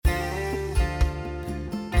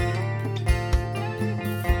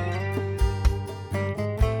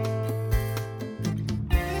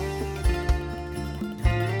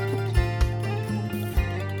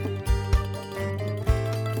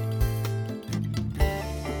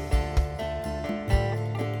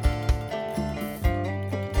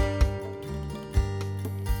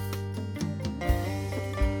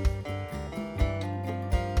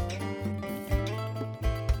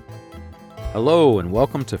Hello and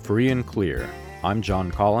welcome to Free and Clear. I'm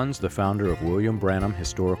John Collins, the founder of William Branham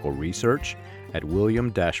Historical Research at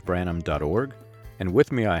william-branham.org, and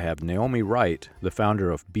with me I have Naomi Wright, the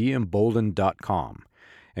founder of BeEmboldened.com,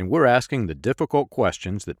 and we're asking the difficult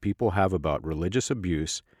questions that people have about religious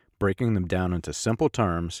abuse, breaking them down into simple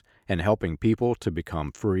terms, and helping people to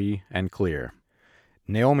become free and clear.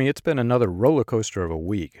 Naomi, it's been another roller coaster of a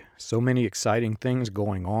week. So many exciting things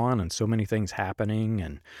going on and so many things happening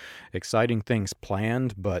and exciting things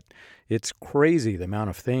planned, but it's crazy the amount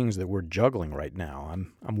of things that we're juggling right now.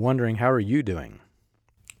 I'm wondering, how are you doing?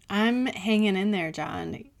 I'm hanging in there,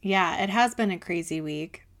 John. Yeah, it has been a crazy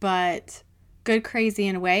week, but good crazy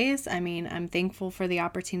in ways. I mean, I'm thankful for the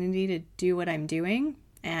opportunity to do what I'm doing,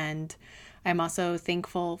 and I'm also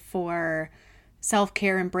thankful for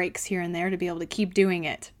self-care and breaks here and there to be able to keep doing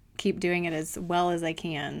it as well as I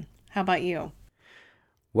can. How about you?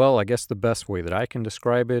 Well, I guess the best way that I can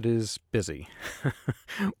describe it is busy.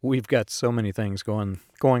 We've got so many things going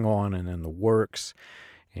on and in the works,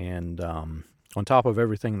 and on top of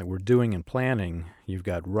everything that we're doing and planning, you've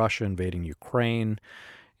got Russia invading Ukraine,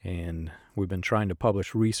 and we've been trying to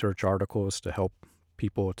publish research articles to help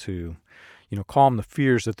people to, calm the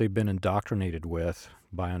fears that they've been indoctrinated with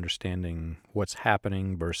by understanding what's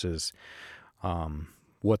happening versus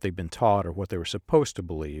what they've been taught or what they were supposed to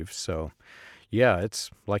believe. So, yeah, it's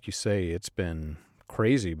like you say, it's been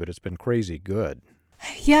crazy, but it's been crazy good.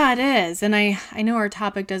 Yeah, it is. And I know our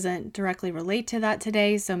topic doesn't directly relate to that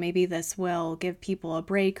today, so maybe this will give people a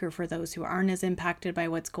break, or for those who aren't as impacted by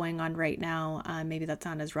what's going on right now, maybe that's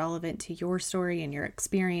not as relevant to your story and your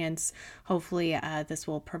experience. Hopefully, this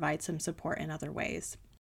will provide some support in other ways.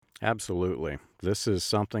 Absolutely. This is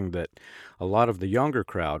something that a lot of the younger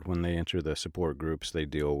crowd, when they enter the support groups, they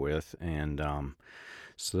deal with. And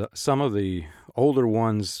so some of the older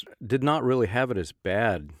ones did not really have it as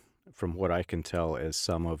bad, from what I can tell, as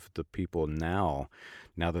some of the people now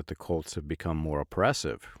that the cults have become more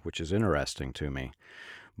oppressive, which is interesting to me.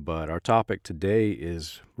 But our topic today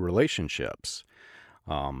is relationships.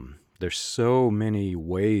 There's so many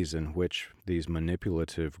ways in which these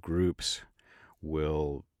manipulative groups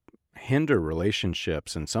will hinder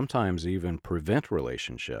relationships and sometimes even prevent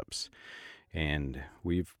relationships. And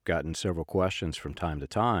we've gotten several questions from time to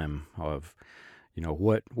time of,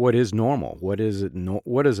 what is normal? What is it?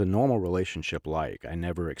 What is a normal relationship like? I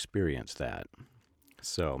never experienced that.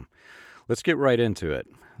 So let's get right into it.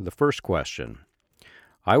 The first question.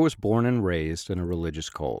 I was born and raised in a religious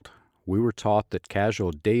cult. We were taught that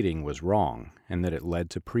casual dating was wrong and that it led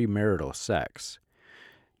to premarital sex.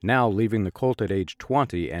 Now, leaving the cult at age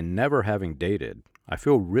 20 and never having dated, I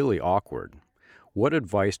feel really awkward. What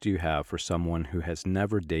advice do you have for someone who has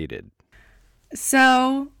never dated?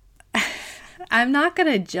 So, I'm not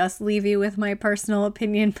going to just leave you with my personal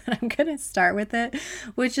opinion, but I'm going to start with it,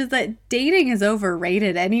 which is that dating is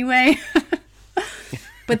overrated anyway.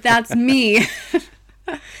 But that's me.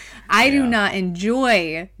 I do not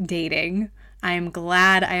enjoy dating. I am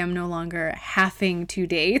glad I am no longer having to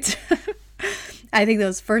date. I think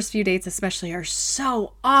those first few dates especially are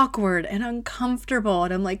so awkward and uncomfortable.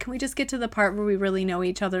 And I'm like, can we just get to the part where we really know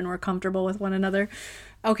each other and we're comfortable with one another?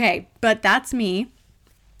 Okay, but that's me.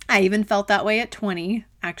 I even felt that way at 20.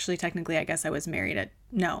 Actually, technically, I guess I was married at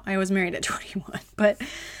 21. But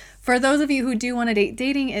for those of you who do want to date,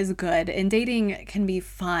 dating is good and dating can be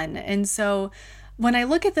fun. And so when I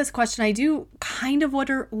look at this question, I do kind of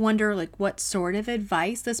wonder like what sort of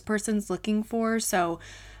advice this person's looking for. So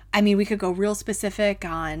I mean, we could go real specific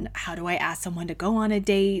on how do I ask someone to go on a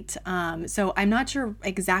date. So I'm not sure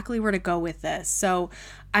exactly where to go with this. So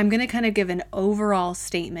I'm going to kind of give an overall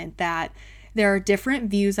statement that there are different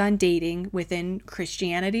views on dating within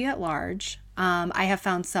Christianity at large. I have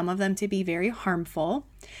found some of them to be very harmful,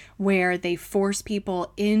 where they force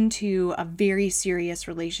people into a very serious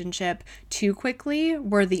relationship too quickly,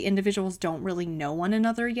 where the individuals don't really know one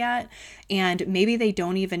another yet. And maybe they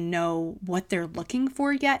don't even know what they're looking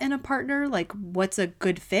for yet in a partner, like what's a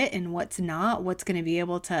good fit and what's not, what's going to be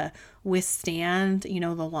able to withstand, the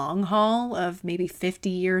long haul of maybe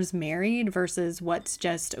 50 years married versus what's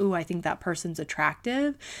just, I think that person's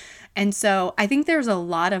attractive. And so I think there's a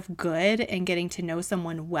lot of good in getting to know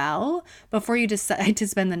someone well before you decide to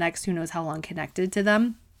spend the next who knows how long connected to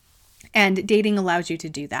them. And dating allows you to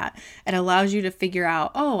do that. It allows you to figure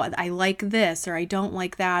out, I like this, or I don't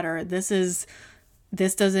like that, or it's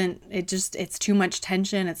too much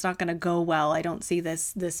tension. It's not going to go well. I don't see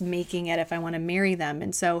this making it if I want to marry them.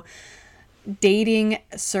 And so dating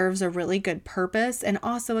serves a really good purpose. And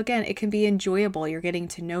also, again, it can be enjoyable. You're getting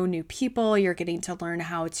to know new people. You're getting to learn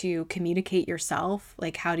how to communicate yourself.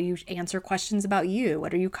 Like, how do you answer questions about you?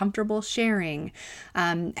 What are you comfortable sharing?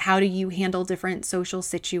 How do you handle different social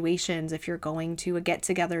situations if you're going to a get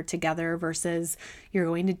together versus you're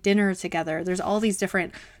going to dinner together? There's all these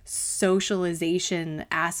different socialization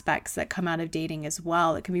aspects that come out of dating as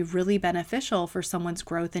well. It can be really beneficial for someone's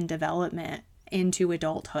growth and development into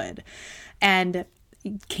adulthood. And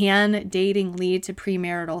can dating lead to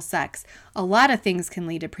premarital sex? A lot of things can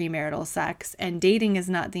lead to premarital sex, and dating is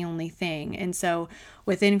not the only thing. And so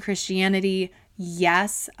within Christianity,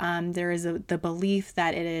 yes, there is the belief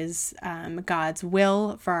that it is God's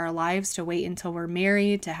will for our lives to wait until we're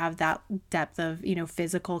married, to have that depth of,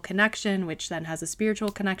 physical connection, which then has a spiritual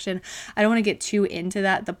connection. I don't want to get too into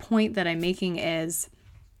that. The point that I'm making is,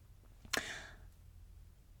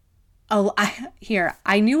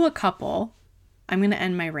 I knew a couple. I'm going to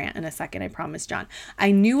end my rant in a second, I promise, John.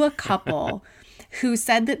 I knew a couple who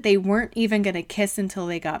said that they weren't even going to kiss until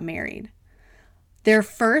they got married. Their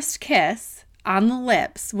first kiss on the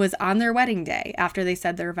lips was on their wedding day after they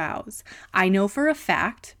said their vows. I know for a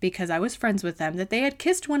fact, because I was friends with them, that they had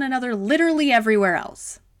kissed one another literally everywhere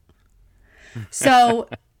else. So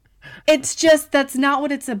it's just, that's not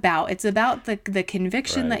what it's about. It's about the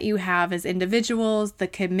conviction that you have as individuals, the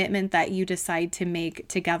commitment that you decide to make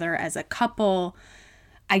together as a couple.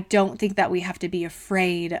 I don't think that we have to be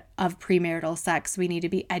afraid of premarital sex. We need to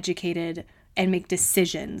be educated and make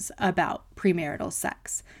decisions about premarital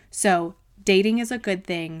sex. So dating is a good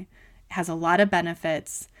thing, has a lot of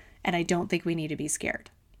benefits, and I don't think we need to be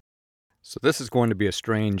scared. So this is going to be a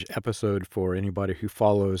strange episode for anybody who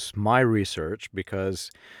follows my research,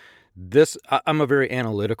 because I'm a very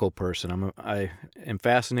analytical person. I am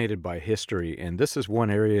fascinated by history, and this is one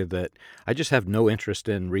area that I just have no interest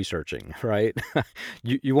in researching, right?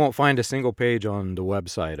 You won't find a single page on the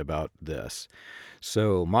website about this.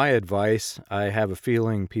 So my advice, I have a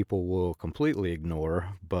feeling people will completely ignore,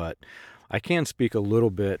 but I can speak a little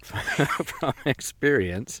bit from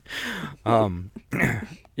experience. And I'm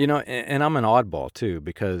an oddball too,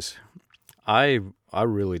 because I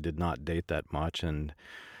really did not date that much, and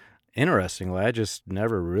interestingly, I just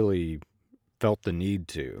never really felt the need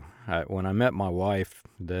to. When I met my wife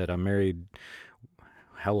that I married,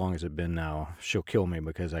 how long has it been now? She'll kill me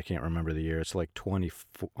because I can't remember the year. It's like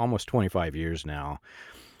almost 25 years now.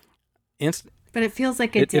 But it feels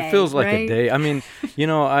like a day. It feels like right? a day. I mean,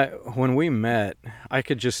 when we met, I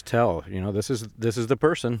could just tell, this is the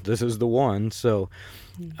person, this is the one. So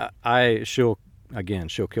she'll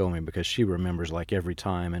kill me because she remembers like every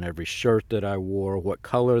time and every shirt that I wore, what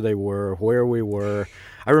color they were, where we were.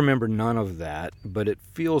 I remember none of that, but it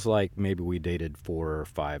feels like maybe we dated 4 or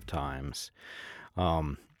 5 times.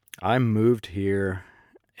 I moved here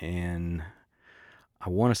in, I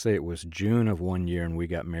want to say it was June of one year, and we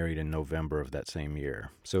got married in November of that same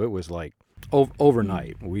year. So it was like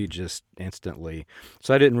overnight. We just instantly,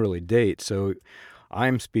 so I didn't really date. So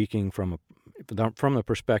I'm speaking from the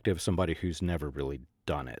perspective of somebody who's never really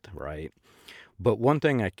done it, right? But one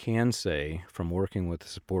thing I can say from working with the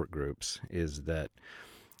support groups is that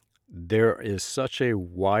there is such a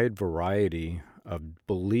wide variety of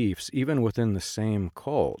beliefs, even within the same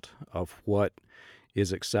cult, of what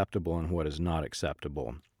is acceptable and what is not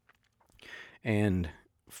acceptable. And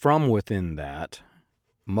from within that,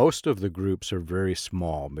 most of the groups are very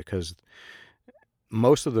small, because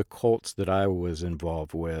most of the cults that I was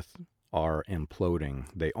involved with are imploding.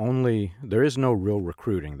 There is no real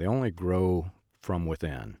recruiting. They only grow from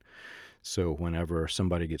within. So whenever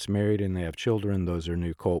somebody gets married and they have children, those are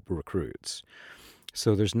new cult recruits.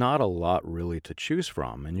 So there's not a lot really to choose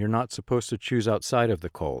from, and you're not supposed to choose outside of the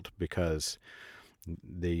cult, because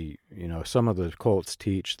some of the cults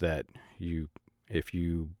teach that if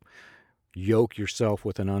you yoke yourself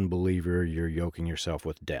with an unbeliever, you're yoking yourself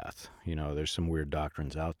with death. There's some weird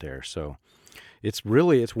doctrines out there. So it's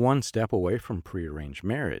one step away from prearranged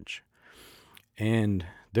marriage. And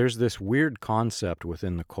there's this weird concept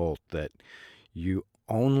within the cult that you're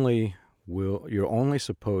only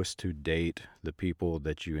supposed to date the people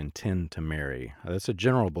that you intend to marry. That's a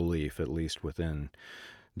general belief, at least within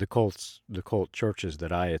the cult churches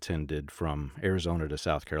that I attended from Arizona to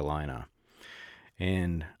South Carolina.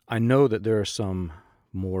 And I know that there are some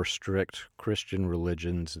more strict Christian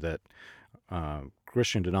religions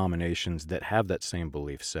Christian denominations that have that same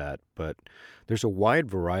belief set, but there's a wide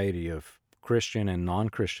variety of Christian and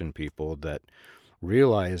non-Christian people that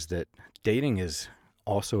realize that dating is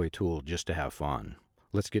also a tool just to have fun.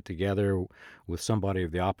 Let's get together with somebody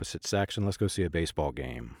of the opposite sex and let's go see a baseball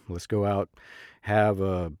game. Let's go out, have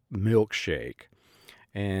a milkshake.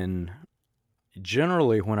 And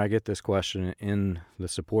generally, when I get this question in the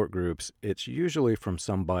support groups, it's usually from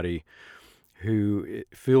somebody who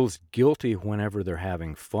feels guilty whenever they're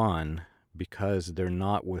having fun because they're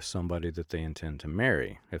not with somebody that they intend to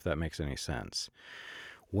marry, if that makes any sense.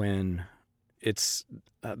 When it's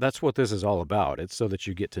that's what this is all about. It's so that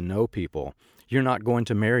you get to know people. You're not going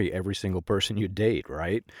to marry every single person you date,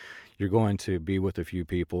 right? You're going to be with a few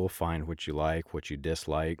people, find what you like, what you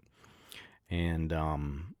dislike. And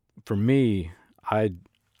for me,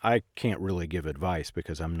 I can't really give advice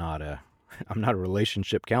because I'm not a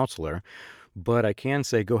relationship counselor, but I can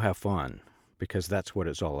say go have fun because that's what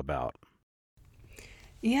it's all about.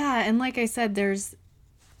 Yeah, and like I said,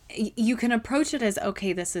 you can approach it as,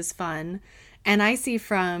 okay, this is fun. And I see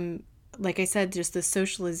from, like I said, just the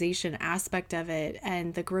socialization aspect of it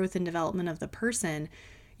and the growth and development of the person,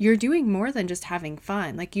 you're doing more than just having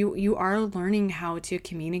fun. Like you are learning how to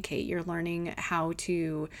communicate. You're learning how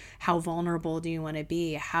vulnerable do you want to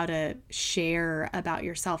be, how to share about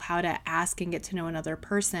yourself, how to ask and get to know another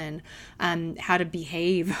person, how to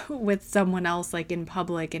behave with someone else, like in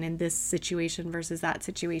public and in this situation versus that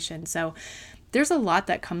situation. So there's a lot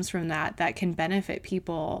that comes from that can benefit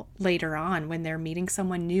people later on when they're meeting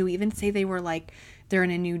someone new. Even say they were like, they're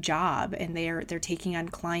in a new job and they're taking on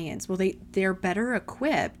clients. Well, they're better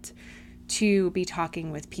equipped to be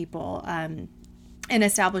talking with people and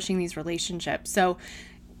establishing these relationships. So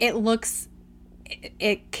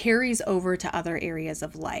it carries over to other areas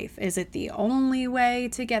of life. Is it the only way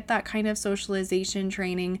to get that kind of socialization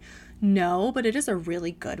training? No, but it is a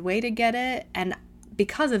really good way to get it. And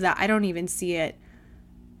because of that, I don't even see it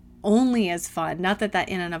only as fun. Not that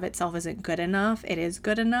in and of itself isn't good enough. It is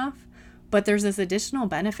good enough. But there's this additional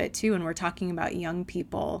benefit too, and we're talking about young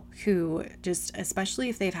people who just, especially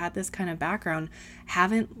if they've had this kind of background,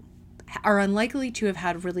 are unlikely to have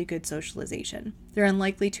had really good socialization. They're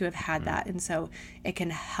unlikely to have had that, and so it can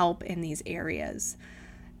help in these areas.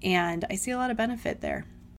 And I see a lot of benefit there.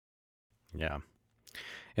 Yeah.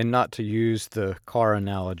 And not to use the car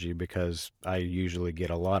analogy because I usually get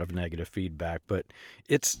a lot of negative feedback, but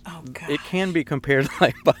it can be compared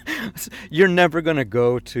like you're never going to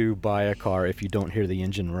go to buy a car if you don't hear the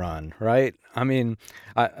engine run, right? I mean,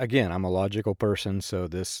 I'm a logical person, so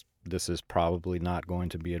this is probably not going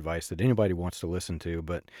to be advice that anybody wants to listen to,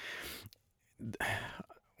 but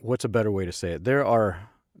what's a better way to say it? There are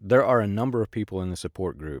a number of people in the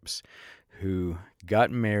support groups who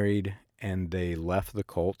got married and they left the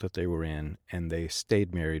cult that they were in and they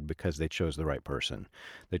stayed married because they chose the right person.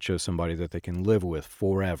 They chose somebody that they can live with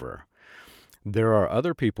forever. There are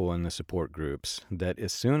other people in the support groups that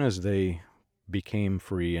as soon as they became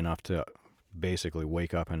free enough to basically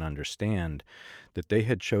wake up and understand that they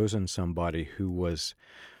had chosen somebody who was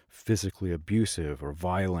physically abusive or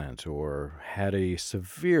violent or had a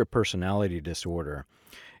severe personality disorder.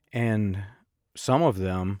 And some of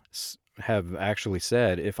them have actually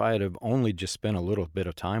said, if I had have only just spent a little bit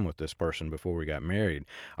of time with this person before we got married,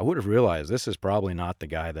 I would have realized this is probably not the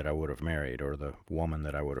guy that I would have married or the woman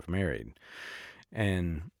that I would have married.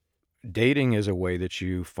 And dating is a way that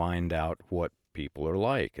you find out what people are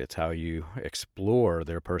like. It's how you explore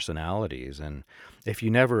their personalities. And if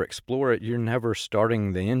you never explore it, you're never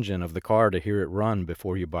starting the engine of the car to hear it run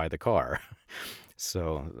before you buy the car.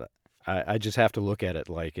 So I just have to look at it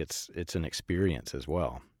like it's an experience as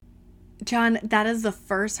well. John, that is the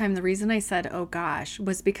first time. The reason I said, oh gosh,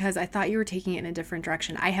 was because I thought you were taking it in a different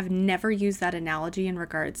direction. I have never used that analogy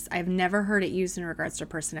I've never heard it used in regards to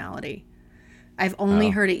personality. I've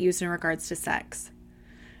only heard it used in regards to sex.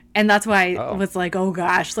 And that's why I was like, oh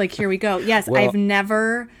gosh, like here we go. Yes, well, I have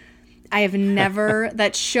never,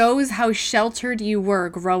 that shows how sheltered you were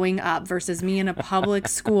growing up versus me in a public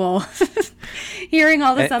school hearing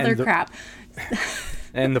all this other crap.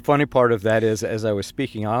 And the funny part of that is, as I was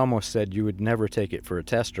speaking, I almost said you would never take it for a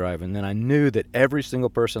test drive, and then I knew that every single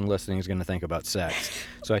person listening is going to think about sex.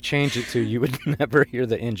 So I changed it to you would never hear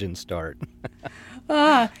the engine start.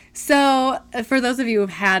 So for those of you who've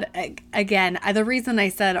had, again, the reason I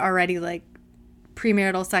said already, like,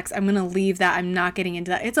 premarital sex, I'm going to leave that. I'm not getting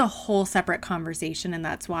into that. It's a whole separate conversation, and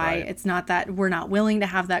that's why It's not that we're not willing to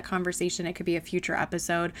have that conversation. It could be a future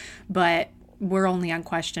episode, but we're only on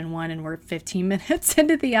question 1 and we're 15 minutes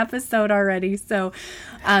into the episode already. So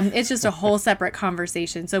it's just a whole separate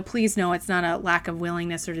conversation. So please know it's not a lack of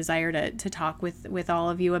willingness or desire to talk with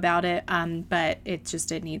all of you about it. But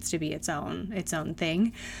it needs to be its own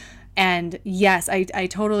thing. And yes, I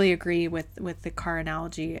totally agree with the car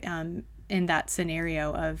analogy. in that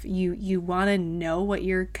scenario of you want to know what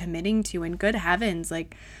you're committing to, and good heavens,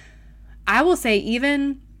 like I will say,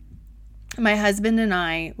 even my husband and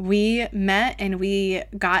I, we met and we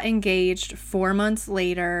got engaged 4 months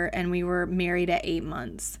later, and we were married at 8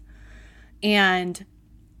 months. And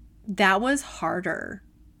that was harder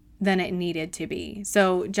than it needed to be.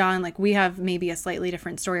 So John, like we have maybe a slightly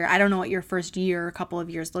different story. I don't know what your first year, a couple of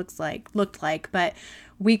years looked like, but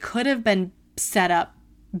we could have been set up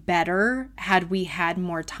better had we had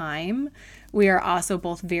more time. We are also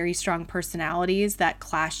both very strong personalities that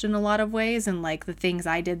clashed in a lot of ways, and like the things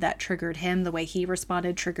I did that triggered him, the way he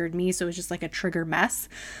responded triggered me, so it was just like a trigger mess,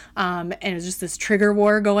 and it was just this trigger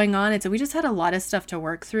war going on. And so we just had a lot of stuff to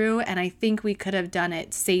work through, and I think we could have done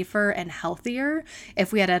it safer and healthier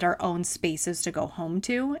if we had our own spaces to go home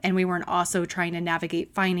to, and we weren't also trying to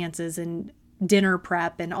navigate finances and dinner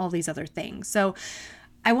prep and all these other things. So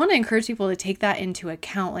I want to encourage people to take that into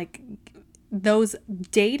account, like those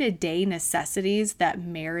day-to-day necessities that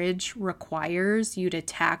marriage requires you to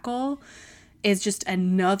tackle is just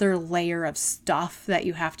another layer of stuff that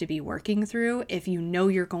you have to be working through. If you know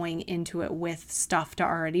you're going into it with stuff to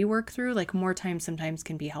already work through, like more time sometimes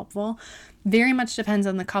can be helpful. Very much depends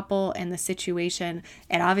on the couple and the situation.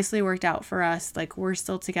 It obviously worked out for us. Like we're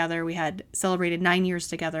still together. We had celebrated 9 years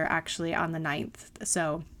together actually on the 9th.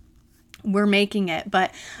 So we're making it,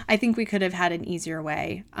 but I think we could have had an easier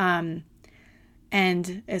way.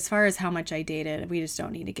 And as far as how much I dated, we just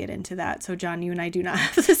don't need to get into that. So John, you and I do not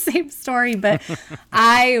have the same story, but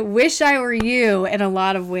I wish I were you in a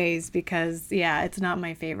lot of ways because yeah, it's not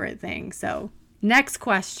my favorite thing. So next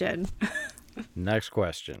question. Next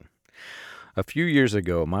question. A few years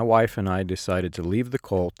ago, my wife and I decided to leave the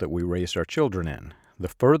cult that we raised our children in. The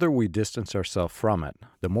further we distance ourselves from it,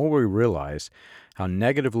 the more we realize how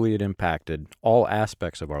negatively it impacted all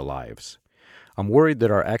aspects of our lives. I'm worried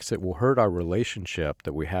that our exit will hurt our relationship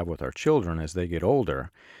that we have with our children as they get older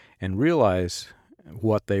and realize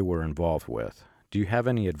what they were involved with. Do you have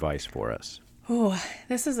any advice for us? Oh,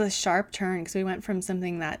 this is a sharp turn because we went from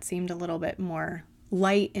something that seemed a little bit more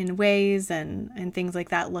light in ways and things like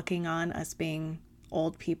that, looking on us being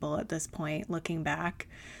old people at this point, looking back.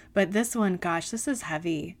 But this one, gosh, this is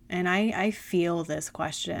heavy. And I feel this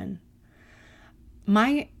question.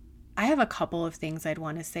 I have a couple of things I'd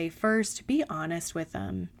want to say. First, be honest with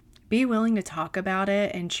them. Be willing to talk about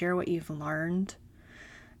it and share what you've learned.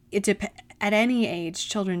 At any age,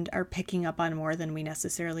 children are picking up on more than we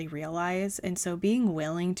necessarily realize. And so being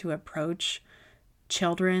willing to approach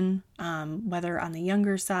children, whether on the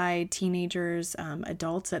younger side, teenagers,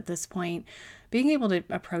 adults at this point, being able to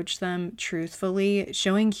approach them truthfully,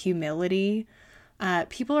 showing humility.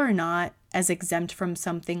 People are not as exempt from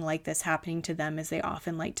something like this happening to them as they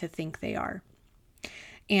often like to think they are.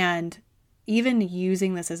 And even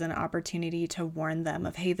using this as an opportunity to warn them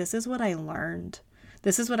of, hey, this is what I learned.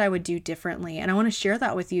 This is what I would do differently. And I want to share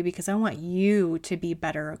that with you because I want you to be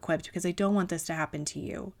better equipped because I don't want this to happen to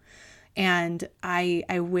you. And I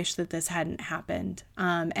wish that this hadn't happened.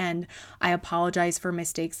 And I apologize for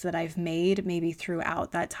mistakes that I've made maybe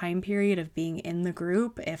throughout that time period of being in the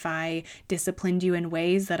group. If I disciplined you in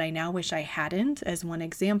ways that I now wish I hadn't, as one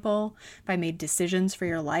example, if I made decisions for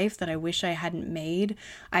your life that I wish I hadn't made,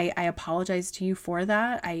 I apologize to you for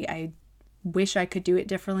that. I wish I could do it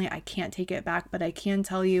differently. I can't take it back, but I can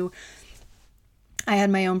tell you I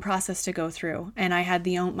had my own process to go through, and I had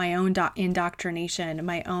my own indoctrination,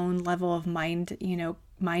 my own level of mind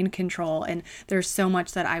control. And there's so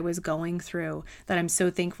much that I was going through that I'm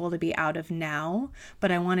so thankful to be out of now,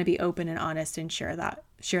 but I want to be open and honest and share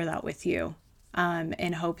that with you,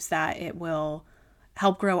 in hopes that it will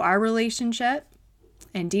help grow our relationship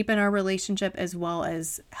and deepen our relationship, as well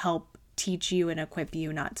as help teach you and equip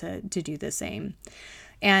you not to do the same.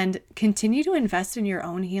 And continue to invest in your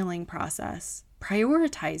own healing process.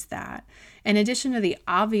 Prioritize that. In addition to the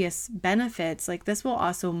obvious benefits, like this will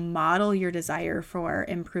also model your desire for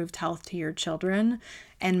improved health to your children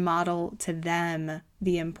and model to them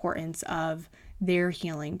the importance of their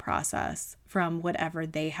healing process from whatever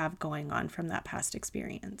they have going on from that past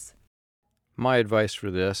experience. My advice for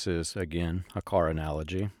this is, again, a car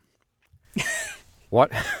analogy.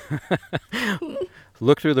 What?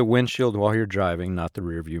 Look through the windshield while you're driving, not the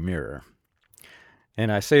rearview mirror. And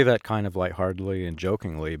I say that kind of lightheartedly and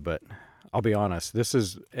jokingly, but I'll be honest, this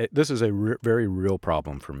is a very real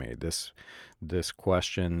problem for me. This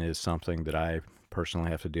question is something that I personally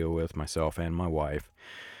have to deal with, myself and my wife.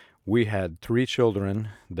 We had 3 children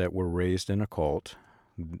that were raised in a cult.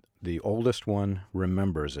 The oldest one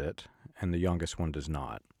remembers it, and the youngest one does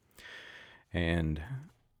not. And,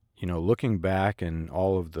 looking back and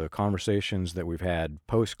all of the conversations that we've had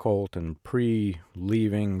post-cult and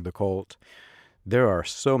pre-leaving the cult, there are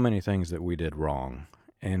so many things that we did wrong,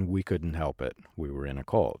 and we couldn't help it. We were in a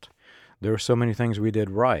cult. There are so many things we did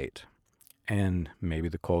right, and maybe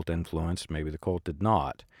the cult influenced, maybe the cult did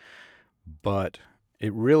not. But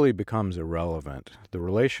it really becomes irrelevant. The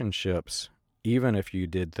relationships, even if you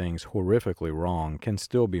did things horrifically wrong, can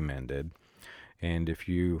still be mended. And if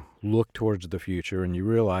you look towards the future and you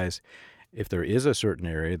realize if there is a certain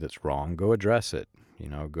area that's wrong, go address it.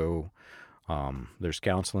 There's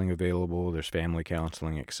counseling available, there's family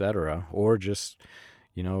counseling, etc. Or just,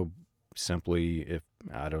 simply, if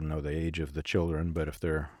I don't know the age of the children, but if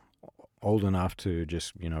they're old enough to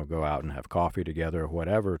just, go out and have coffee together or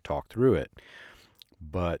whatever, talk through it.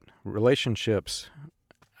 But relationships,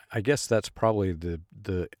 I guess that's probably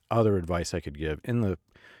the other advice I could give. In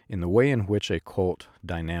the way in which a cult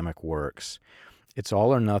dynamic works, it's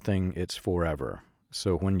all or nothing, it's forever.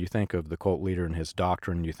 So when you think of the cult leader and his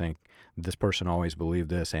doctrine, you think this person always believed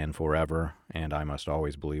this and forever, and I must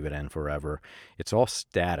always believe it and forever. It's all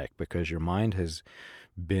static because your mind has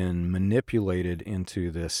been manipulated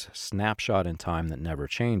into this snapshot in time that never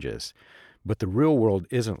changes. But the real world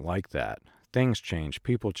isn't like that. Things change,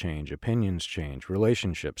 people change, opinions change,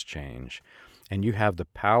 relationships change, and you have the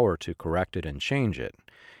power to correct it and change it.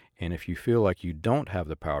 And if you feel like you don't have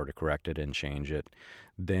the power to correct it and change it,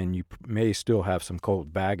 then you may still have some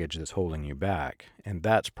cult baggage that's holding you back. And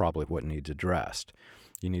that's probably what needs addressed.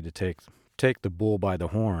 You need to take the bull by the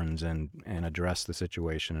horns and address the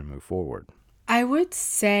situation and move forward. I would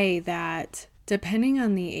say that depending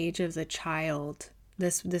on the age of the child,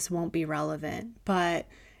 this won't be relevant. But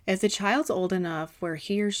if the child's old enough where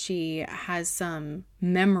he or she has some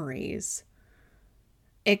memories,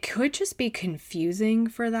 it could just be confusing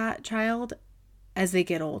for that child as they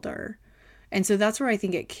get older. And so that's where I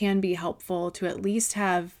think it can be helpful to at least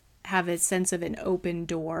have a sense of an open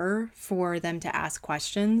door for them to ask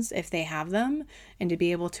questions if they have them and to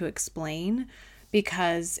be able to explain.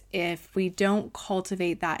 Because if we don't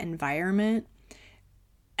cultivate that environment,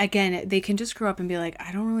 again, they can just grow up and be like,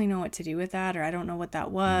 I don't really know what to do with that, or I don't know what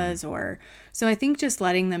that was. Or so I think just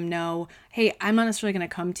letting them know, hey, I'm not necessarily going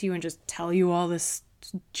to come to you and just tell you all this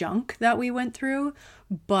junk that we went through,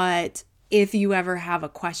 but if you ever have a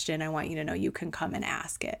question, I want you to know you can come and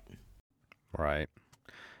ask it. Right.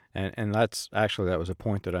 And that was a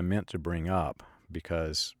point that I meant to bring up,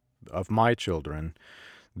 because of my children,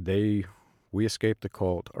 we escaped the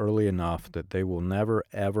cult early enough that they will never,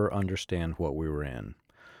 ever understand what we were in.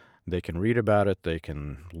 They can read about it. They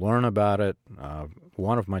can learn about it.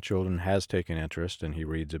 One of my children has taken interest, and he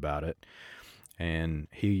reads about it. And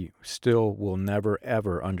he still will never,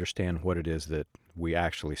 ever understand what it is that we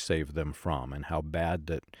actually saved them from and how bad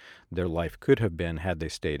that their life could have been had they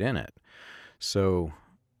stayed in it. So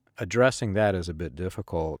addressing that is a bit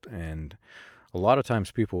difficult, and a lot of times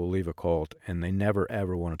people will leave a cult and they never,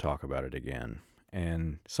 ever want to talk about it again.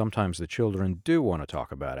 And sometimes the children do want to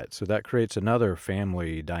talk about it. So that creates another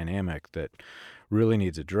family dynamic that really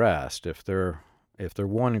needs addressed. If they're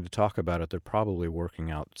wanting to talk about it, they're probably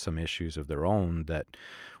working out some issues of their own that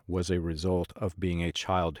was a result of being a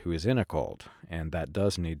child who is in a cult, and that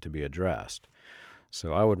does need to be addressed.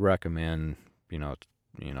 So I would recommend,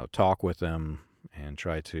 talk with them and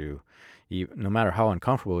try to, no matter how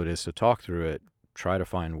uncomfortable it is to talk through it, try to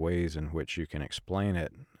find ways in which you can explain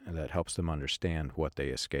it that helps them understand what they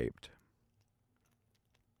escaped.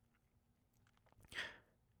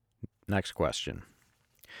 Next question.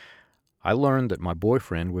 I learned that my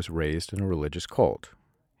boyfriend was raised in a religious cult.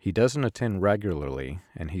 He doesn't attend regularly,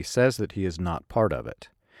 and he says that he is not part of it.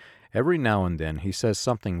 Every now and then he says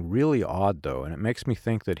something really odd, though, and it makes me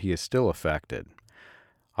think that he is still affected.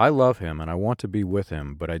 I love him and I want to be with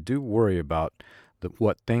him, but I do worry about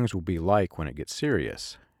what things will be like when it gets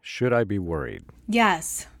serious. Should I be worried?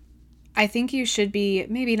 Yes. I think you should be,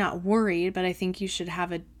 maybe not worried, but I think you should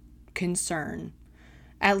have a concern.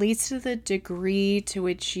 At least to the degree to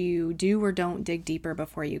which you do or don't dig deeper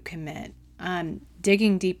before you commit.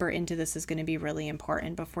 Digging deeper into this is going to be really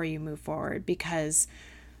important before you move forward, because,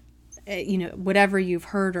 whatever you've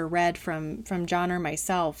heard or read from John or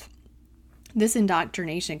myself, this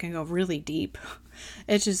indoctrination can go really deep.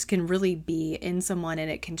 It just can really be in someone,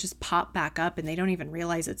 and it can just pop back up and they don't even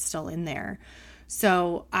realize it's still in there.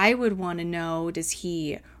 So I would want to know, does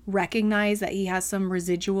he recognize that he has some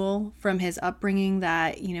residual from his upbringing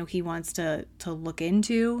that, he wants to look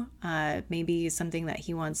into, maybe something that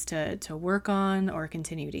he wants to work on or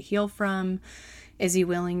continue to heal from? Is he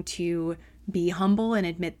willing to be humble and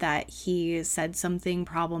admit that he said something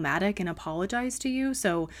problematic and apologize to you?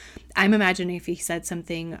 So I'm imagining if he said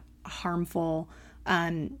something harmful.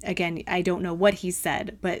 Again, I don't know what he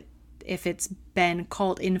said, but if it's been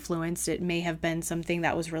cult influenced, it may have been something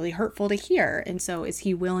that was really hurtful to hear. And so is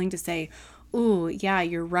he willing to say, "Ooh, yeah,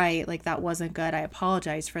 you're right. Like that wasn't good. I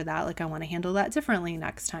apologize for that. Like I want to handle that differently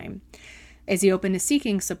next time." Is he open to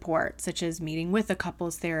seeking support, such as meeting with a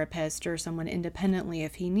couples therapist or someone independently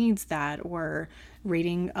if he needs that, or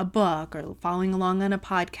reading a book or following along on a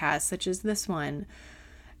podcast such as this one?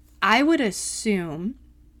 I would assume,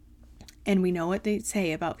 and we know what they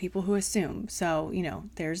say about people who assume. So,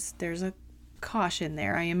 there's a caution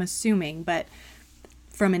there. I am assuming, but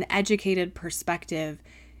from an educated perspective,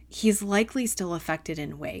 he's likely still affected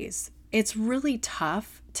in ways. It's really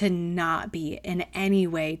tough to not be in any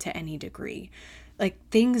way to any degree. Like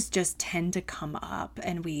things just tend to come up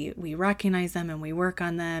and we recognize them and we work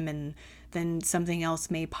on them, and then something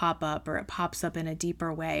else may pop up or it pops up in a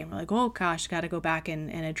deeper way. And we're like, oh gosh, got to go back and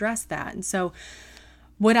address that. And so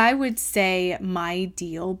what I would say my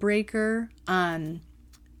deal breaker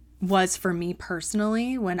was for me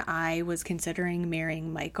personally when I was considering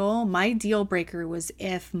marrying Michael, my deal breaker was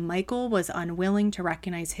if Michael was unwilling to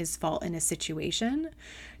recognize his fault in a situation,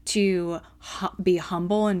 to be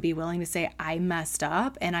humble and be willing to say, I messed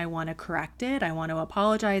up and I want to correct it. I want to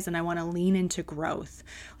apologize and I want to lean into growth.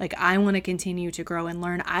 Like I want to continue to grow and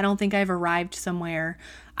learn. I don't think I've arrived somewhere.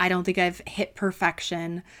 I don't think I've hit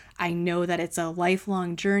perfection. I know that it's a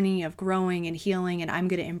lifelong journey of growing and healing, and I'm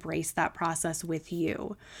going to embrace that process with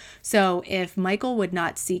you. So if Michael would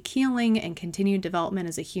not seek healing and continued development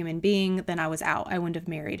as a human being, then I was out. I wouldn't have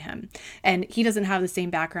married him. And he doesn't have the same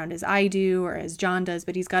background as I do or as John does,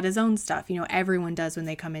 but he's got his own stuff. Everyone does when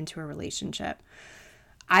they come into a relationship.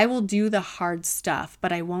 I will do the hard stuff,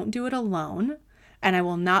 but I won't do it alone. And I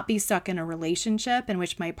will not be stuck in a relationship in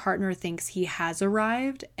which my partner thinks he has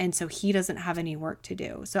arrived and so he doesn't have any work to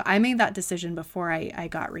do. So I made that decision before I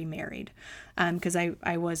got remarried, because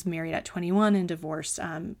I was married at 21 and divorced.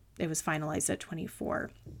 It was finalized at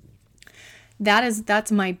 24.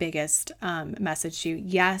 That's my biggest message to you.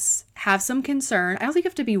 Yes, have some concern. I don't think you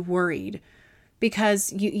have to be worried,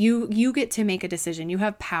 because you get to make a decision. You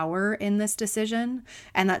have power in this decision,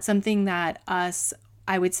 and that's something that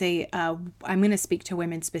I would say, I'm going to speak to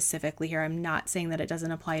women specifically here. I'm not saying that it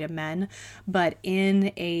doesn't apply to men, but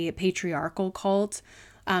in a patriarchal cult,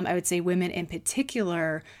 I would say women in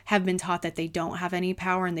particular have been taught that they don't have any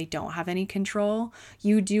power and they don't have any control.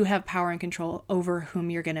 You do have power and control over whom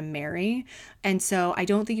you're going to marry. And so I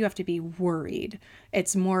don't think you have to be worried.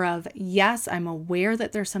 It's more of, yes, I'm aware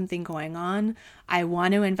that there's something going on. I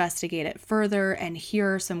want to investigate it further. And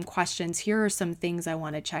here are some questions. Here are some things I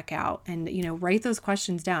want to check out. And, write those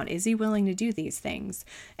questions down. Is he willing to do these things?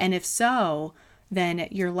 And if so, then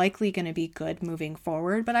you're likely going to be good moving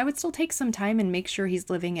forward. But I would still take some time and make sure he's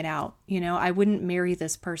living it out. I wouldn't marry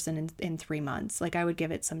this person in 3 months. Like I would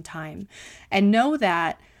give it some time and know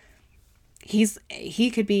that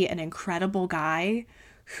he could be an incredible guy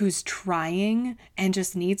who's trying and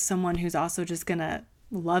just needs someone who's also just going to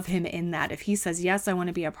love him in that. If he says, yes, I want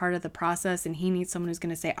to be a part of the process, and he needs someone who's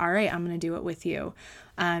going to say, all right, I'm going to do it with you.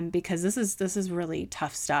 Because this is really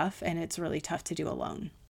tough stuff, and it's really tough to do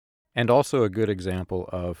alone. And also a good example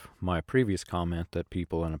of my previous comment that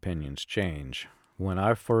people and opinions change. When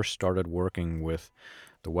I first started working with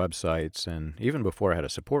the websites, and even before I had a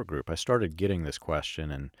support group, I started getting this question,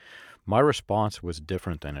 and my response was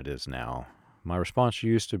different than it is now. My response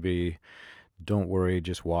used to be, don't worry,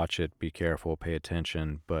 just watch it, be careful, pay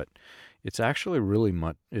attention, but it's actually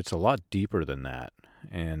it's a lot deeper than that.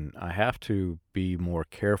 And I have to be more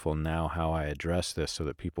careful now how I address this so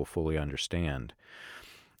that people fully understand.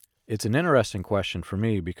 It's an interesting question for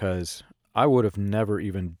me because I would have never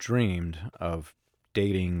even dreamed of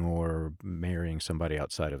dating or marrying somebody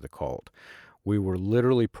outside of the cult. We were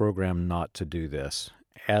literally programmed not to do this,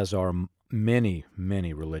 as are many,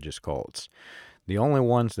 many religious cults. The only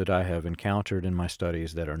ones that I have encountered in my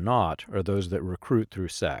studies that are not are those that recruit through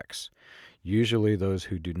sex. Usually those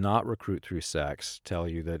who do not recruit through sex tell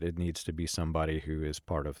you that it needs to be somebody who is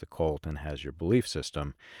part of the cult and has your belief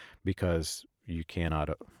system, because you cannot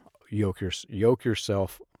yoke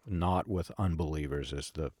yourself not with unbelievers is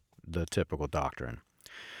the typical doctrine.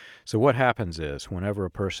 So what happens is whenever a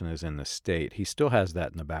person is in this state, he still has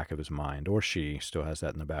that in the back of his mind, or she still has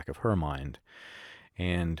that in the back of her mind.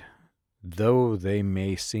 And though they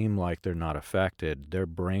may seem like they're not affected, their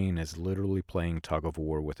brain is literally playing tug of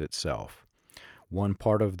war with itself. One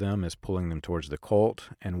part of them is pulling them towards the cult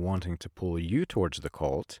and wanting to pull you towards the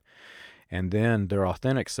cult. And then their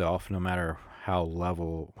authentic self, no matter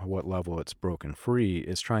what level it's broken free,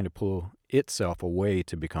 is trying to pull itself away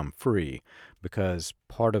to become free, because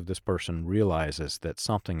part of this person realizes that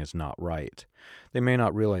something is not right. They may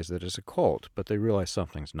not realize that it's a cult, but they realize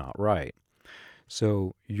something's not right.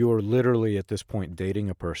 So you're literally at this point dating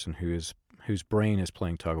a person whose brain is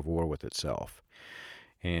playing tug of war with itself.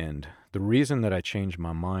 And the reason that I changed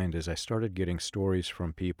my mind is I started getting stories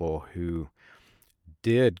from people who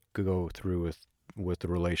did go through with the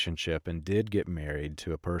relationship and did get married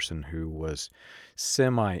to a person who was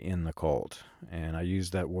semi in the cult. And I use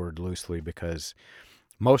that word loosely because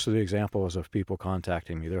most of the examples of people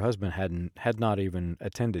contacting me, their husband had not even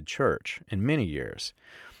attended church in many years.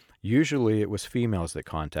 Usually it was females that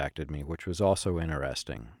contacted me, which was also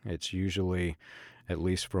interesting. It's usually, at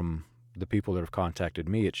least from the people that have contacted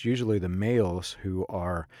me, it's usually the males who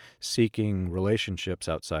are seeking relationships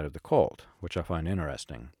outside of the cult, which I find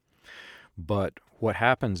interesting. But what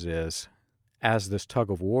happens is, as this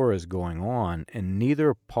tug of war is going on and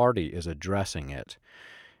neither party is addressing it,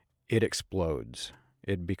 it explodes.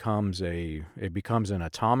 It becomes an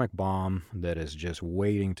atomic bomb that is just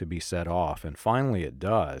waiting to be set off, and finally it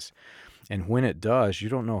does. And when it does, you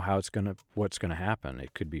don't know what's gonna happen.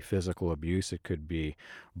 It could be physical abuse, it could be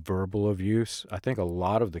verbal abuse. I think a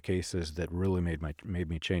lot of the cases that really made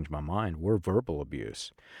me change my mind were verbal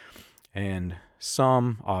abuse. And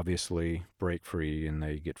some obviously break free and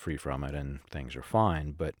they get free from it and things are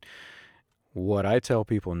fine. But what I tell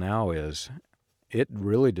people now is, it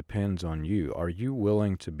really depends on you. Are you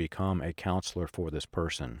willing to become a counselor for this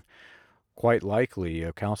person? Quite likely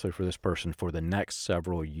a counselor for this person for the next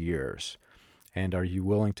several years. And are you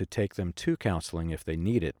willing to take them to counseling if they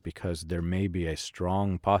need it? Because there may be a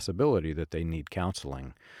strong possibility that they need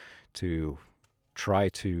counseling to try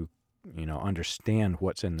to, understand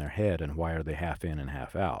what's in their head and why are they half in and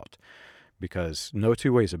half out. Because no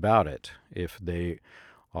two ways about it, if they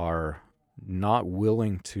are not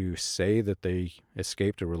willing to say that they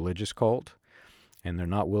escaped a religious cult and they're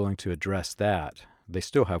not willing to address that, they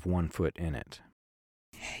still have one foot in it.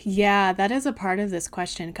 Yeah, that is a part of this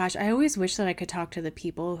question. Gosh, I always wish that I could talk to the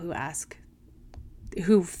people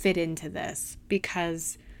who fit into this,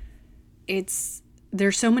 because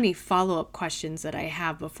there's so many follow-up questions that I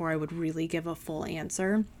have before I would really give a full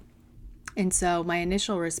answer. And so my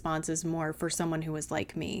initial response is more for someone who was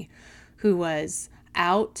like me, who was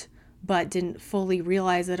out but didn't fully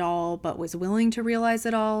realize it all, but was willing to realize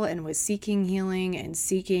it all and was seeking healing and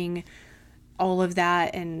seeking all of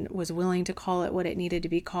that and was willing to call it what it needed to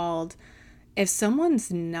be called. If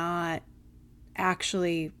someone's not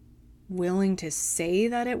actually willing to say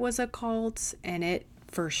that it was a cult, and it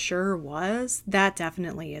for sure was, that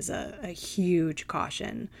definitely is a huge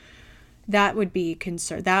caution. That would be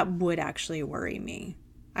concern. That would actually worry me.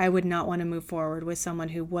 I would not want to move forward with someone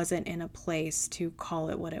who wasn't in a place to call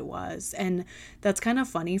it what it was. And that's kind of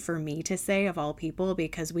funny for me to say, of all people,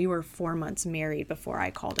 because we were 4 months married before I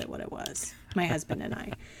called it what it was, my husband and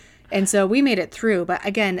I. And so we made it through. But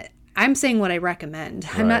again, I'm saying what I recommend.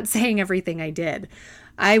 Right. I'm not saying everything I did.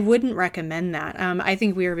 I wouldn't recommend that. I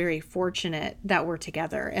think we are very fortunate that we're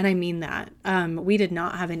together. And I mean that. We did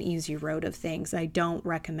not have an easy road of things. I don't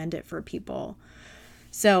recommend it for people.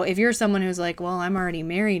 So if you're someone who's like, well, I'm already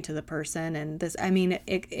married to the person and this, I mean,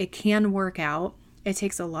 it can work out. It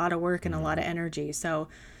takes a lot of work and a lot of energy. So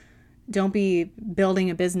don't be building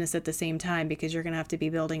a business at the same time, because you're going to have to be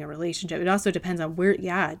building a relationship. It also depends on where,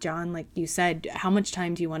 John, like you said, how much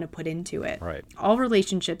time do you want to put into it? Right. All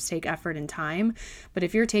relationships take effort and time. But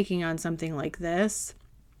if you're taking on something like this,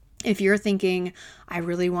 if you're thinking, I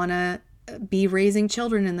really want to be raising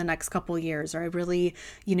children in the next couple of years, or I really,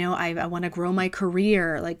 I want to grow my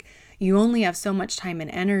career. Like, you only have so much time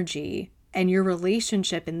and energy, and your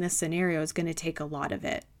relationship in this scenario is going to take a lot of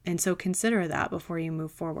it. And so consider that before you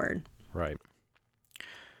move forward. Right.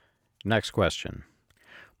 Next question.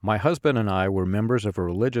 My husband and I were members of a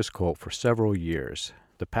religious cult for several years.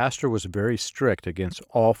 The pastor was very strict against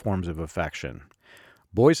all forms of affection.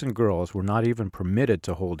 Boys and girls were not even permitted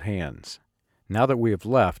to hold hands. Now that we have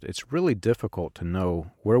left, it's really difficult to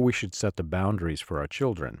know where we should set the boundaries for our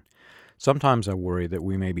children. Sometimes I worry that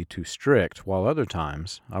we may be too strict, while other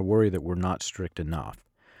times I worry that we're not strict enough.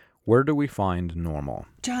 Where do we find normal?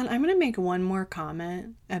 John, I'm going to make one more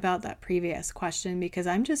comment about that previous question, because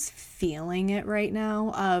I'm just feeling it right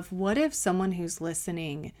now of, what if someone who's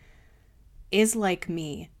listening is like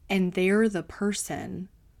me and they're the person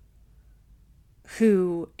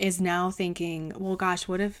who is now thinking, well, gosh,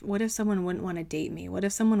 what if someone wouldn't want to date me? What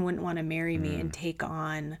if someone wouldn't want to marry me and take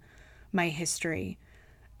on my history?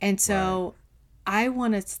 And so I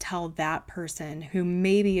want to tell that person who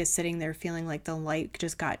maybe is sitting there feeling like the light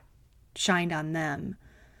just got shined on them.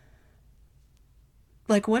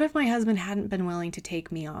 Like, what if my husband hadn't been willing to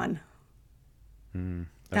take me on?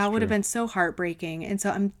 That would have been so heartbreaking. And so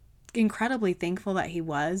I'm incredibly thankful that he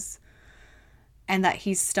was, and that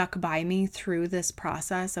he's stuck by me through this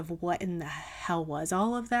process of what in the hell was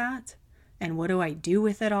all of that, and what do I do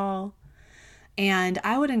with it all. And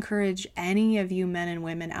I would encourage any of you men and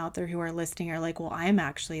women out there who are listening, are like, well, I'm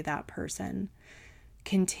actually that person.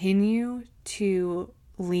 Continue to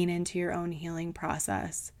lean into your own healing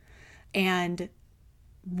process. And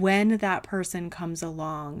when that person comes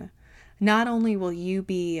along, not only will you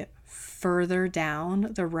be further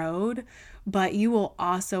down the road, but you will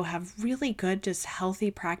also have really good, just healthy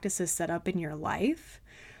practices set up in your life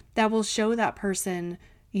that will show that person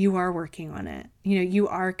you are working on it. You know, you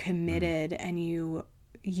are committed, and you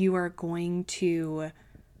are going to,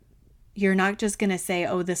 you're not just going to say,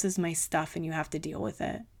 oh, this is my stuff and you have to deal with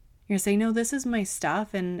it. You're saying, no, this is my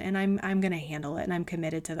stuff, and I'm going to handle it, and I'm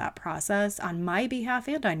committed to that process on my behalf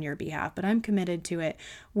and on your behalf, but I'm committed to it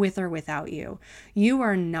with or without you. You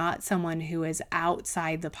are not someone who is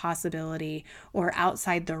outside the possibility or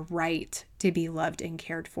outside the right to be loved and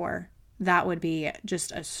cared for. That would be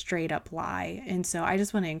just a straight up lie. And so I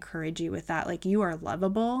just want to encourage you with that. Like, you are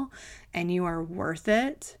lovable and you are worth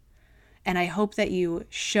it. And I hope that you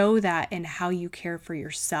show that in how you care for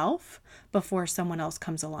yourself before someone else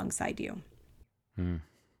comes alongside you.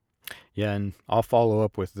 Yeah, and I'll follow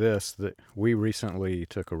up with this, that we recently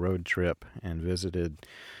took a road trip and visited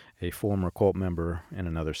a former cult member in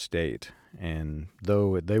another state. And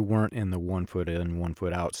though they weren't in the 1 foot in, 1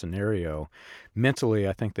 foot out scenario, mentally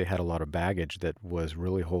I think they had a lot of baggage that was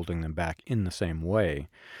really holding them back in the same way.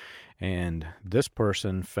 And this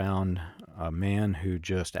person found a man who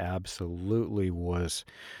just absolutely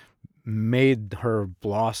made her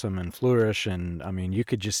blossom and flourish. And I mean, you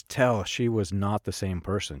could just tell she was not the same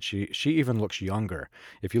person. She even looks younger.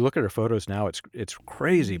 If you look at her photos now, it's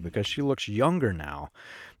crazy because she looks younger now,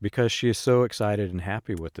 because she is so excited and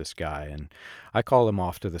happy with this guy. And I called him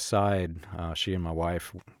off to the side. She and my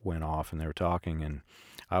wife went off and they were talking, and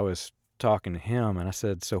I was talking to him, and I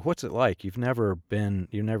said, so what's it like? You've never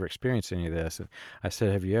experienced any of this. And I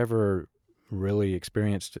said, have you ever really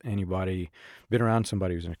experienced been around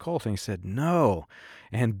somebody who's in a cult? And he said, no.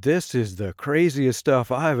 And this is the craziest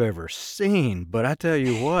stuff I've ever seen. But I tell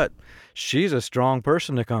you what, she's a strong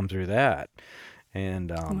person to come through that.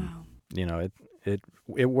 And, Wow. you know,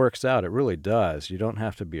 it works out. It really does. You don't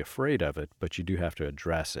have to be afraid of it, but you do have to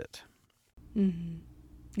address it. Mm-hmm.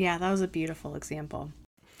 Yeah, that was a beautiful example.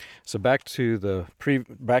 So back to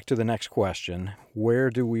the next question: where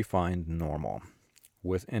do we find normal,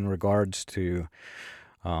 in regards to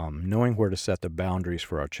knowing where to set the boundaries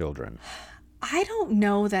for our children? I don't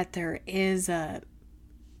know that there is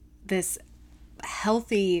this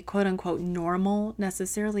healthy, quote unquote, normal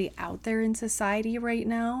necessarily out there in society right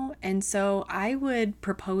now. And so I would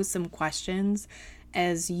propose some questions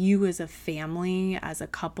as you, as a family, as a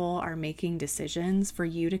couple, are making decisions for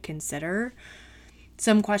you to consider.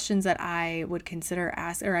 Some questions that I would consider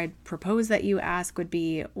I'd propose that you ask would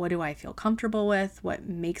be, what do I feel comfortable with? What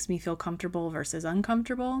makes me feel comfortable versus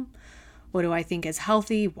uncomfortable? What do I think is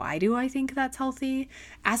healthy? Why do I think that's healthy?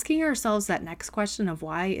 Asking ourselves that next question of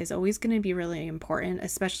why is always going to be really important,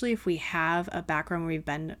 especially if we have a background where we've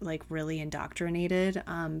been like really indoctrinated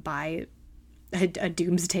by a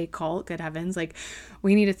doomsday cult. Good heavens. Like,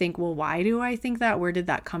 we need to think, well, why do I think that? Where did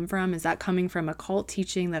that come from? Is that coming from a cult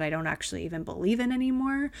teaching that I don't actually even believe in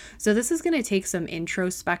anymore? So this is going to take some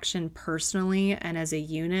introspection personally and as a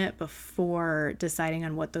unit before deciding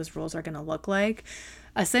on what those rules are going to look like.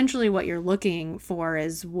 Essentially, what you're looking for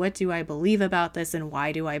is, what do I believe about this and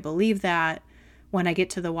why do I believe that? When I get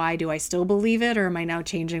to the why, do I still believe it, or am I now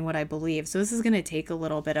changing what I believe? So this is going to take a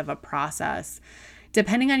little bit of a process.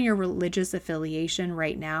 Depending on your religious affiliation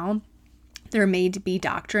right now, there may be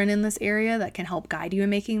doctrine in this area that can help guide you in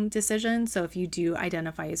making decisions. So if you do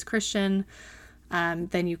identify as Christian,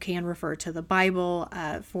 then you can refer to the Bible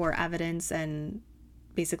for evidence and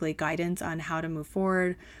basically guidance on how to move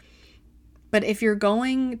forward. But if you're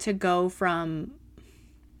going to go from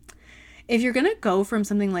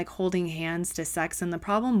something like holding hands to sex, and the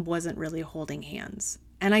problem wasn't really holding hands.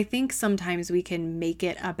 And I think sometimes we can make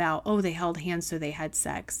it about, oh, they held hands so they had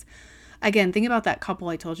sex. Again, think about that couple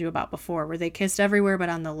I told you about before where they kissed everywhere but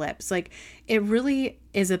on the lips. Like, it really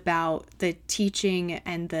is about the teaching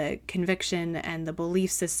and the conviction and the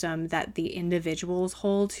belief system that the individuals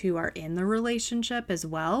hold who are in the relationship as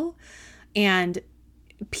well. And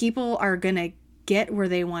people are going to get where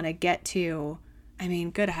they want to get to. I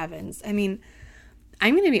mean, good heavens. I mean,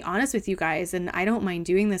 I'm going to be honest with you guys, and I don't mind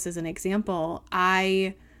doing this as an example.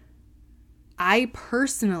 I I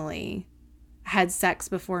personally had sex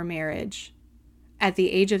before marriage at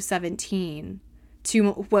the age of 17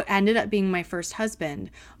 to what ended up being my first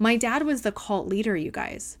husband. My dad was the cult leader, you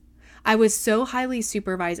guys. I was so highly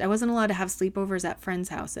supervised. I wasn't allowed to have sleepovers at friends'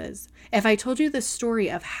 houses. If I told you the story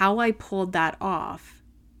of how I pulled that off,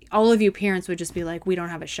 all of you parents would just be like, we don't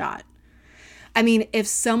have a shot. I mean, if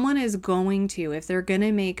someone is going to, if they're going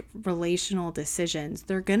to make relational decisions,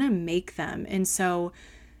 they're going to make them. And so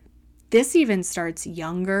this even starts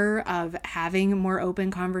younger, of having more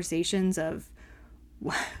open conversations of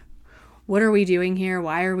what are we doing here?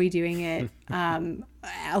 Why are we doing it?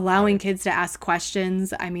 Allowing kids to ask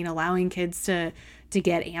questions. I mean, allowing kids to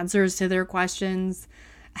get answers to their questions,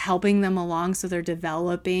 helping them along so they're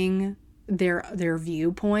developing their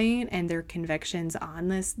viewpoint and their convictions on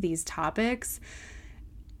these topics.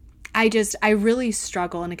 I really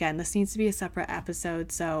struggle. And again, this needs to be a separate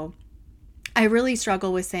episode. So I really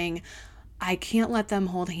struggle with saying, I can't let them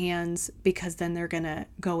hold hands because then they're going to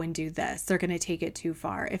go and do this. They're going to take it too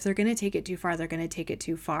far. If they're going to take it too far, they're going to take it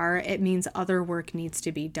too far. It means other work needs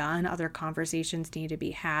to be done. Other conversations need to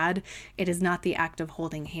be had. It is not the act of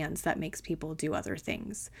holding hands that makes people do other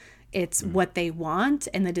things. It's what they want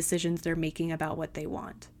and the decisions they're making about what they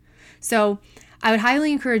want. So I would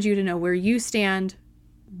highly encourage you to know where you stand,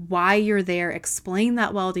 why you're there, explain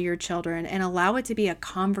that well to your children, and allow it to be a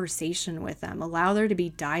conversation with them. Allow there to be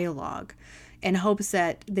dialogue in hopes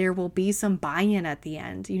that there will be some buy-in at the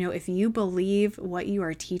end. You know, if you believe what you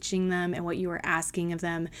are teaching them and what you are asking of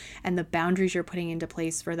them and the boundaries you're putting into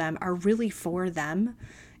place for them are really for them,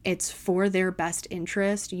 it's for their best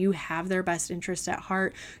interest, you have their best interest at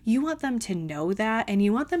heart, you want them to know that, and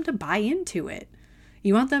you want them to buy into it.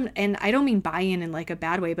 You want them, and I don't mean buy in like a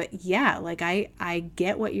bad way, but yeah, like I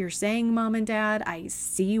get what you're saying, mom and dad. I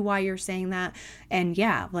see why you're saying that. And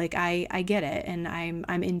yeah, like I get it and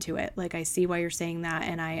I'm into it. Like I see why you're saying that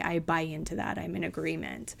and I buy into that. I'm in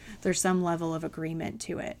agreement. There's some level of agreement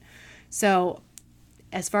to it. So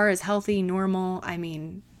as far as healthy, normal, I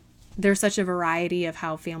mean, there's such a variety of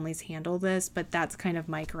how families handle this, but that's kind of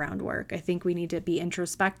my groundwork. I think we need to be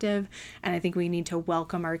introspective, and I think we need to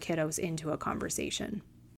welcome our kiddos into a conversation.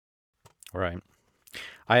 Right.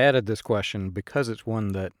 I added this question because it's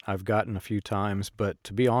one that I've gotten a few times, but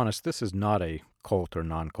to be honest, this is not a cult or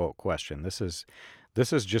non-cult question. This is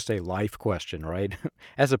just a life question, right?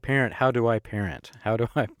 As a parent, how do I parent? How do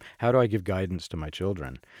I give guidance to my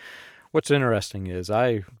children? What's interesting is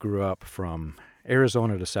I grew up from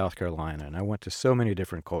Arizona to South Carolina, and I went to so many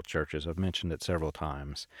different cult churches. I've mentioned it several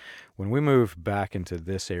times. When we moved back into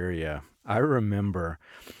this area, I remember,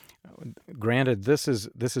 granted, this is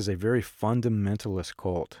a very fundamentalist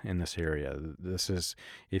cult in this area. This is,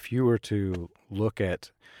 if you were to look at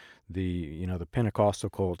the Pentecostal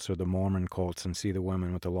cults or the Mormon cults and see the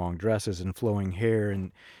women with the long dresses and flowing hair,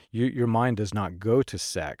 and your mind does not go to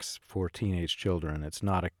sex for teenage children. It's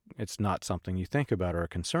not something you think about or are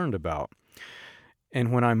concerned about.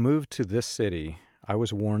 And when I moved to this city, I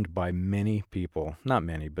was warned by many people, not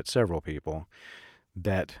many, but several people,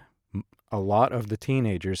 that a lot of the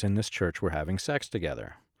teenagers in this church were having sex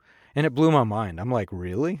together. And it blew my mind. I'm like,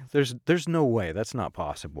 really? There's no way. That's not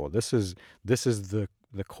possible. This is the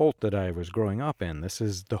cult that I was growing up in. This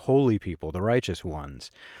is the holy people, the righteous ones.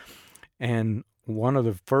 And one of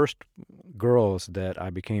the first girls that I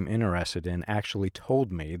became interested in actually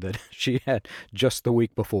told me that she had just the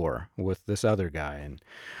week before with this other guy. And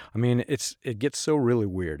I mean, it gets so really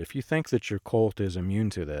weird. If you think that your cult is immune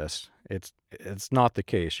to this, it's not the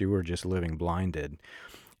case. You were just living blinded.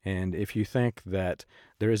 And if you think that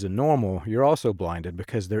there is a normal, you're also blinded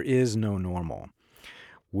because there is no normal.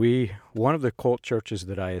 One of the cult churches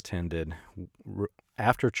that I attended,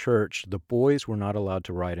 after church, the boys were not allowed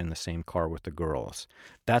to ride in the same car with the girls.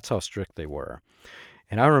 That's how strict they were.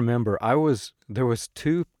 And I remember there was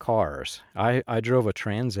two cars. I drove a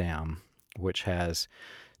Trans Am, which has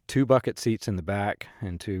 2 bucket seats in the back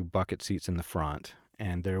and 2 bucket seats in the front.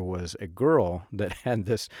 And there was a girl that had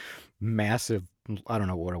this massive, I don't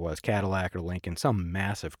know what it was, Cadillac or Lincoln, some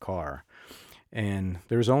massive car. And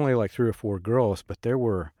there was only like 3 or 4 girls, but there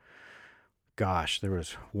was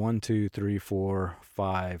 1, 2, 3, 4,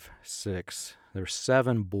 5, 6. There were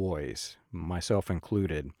 7 boys, myself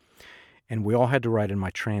included. And we all had to ride in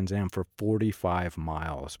my Trans Am for 45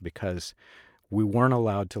 miles because we weren't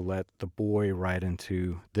allowed to let the boy ride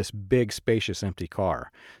into this big, spacious, empty car.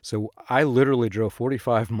 So I literally drove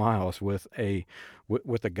 45 miles with a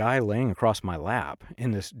guy laying across my lap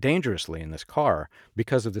dangerously in this car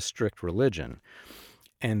because of the strict religion.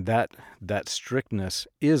 And that strictness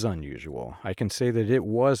is unusual. I can say that it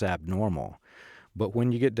was abnormal. But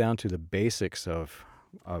when you get down to the basics of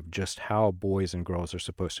of just how boys and girls are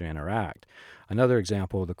supposed to interact. Another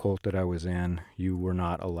example, the cult that I was in, you were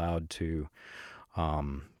not allowed to,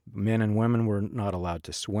 men and women were not allowed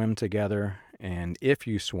to swim together. And if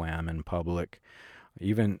you swam in public,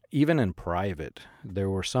 even in private, there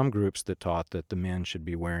were some groups that taught that the men should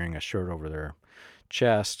be wearing a shirt over their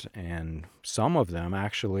chest, and some of them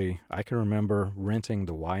actually, I can remember renting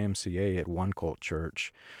the YMCA at one cult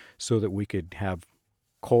church so that we could have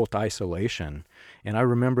cult isolation. And I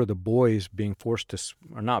remember the boys being forced to,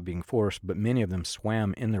 or not being forced, but many of them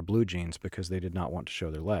swam in their blue jeans because they did not want to show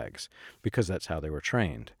their legs, because that's how they were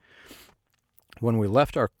trained. When we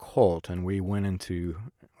left our cult and we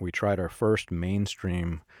tried our first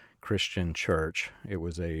mainstream Christian church, it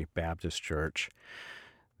was a Baptist church,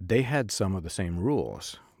 they had some of the same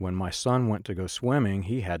rules. When my son went to go swimming,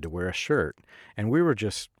 he had to wear a shirt. And we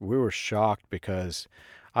were shocked because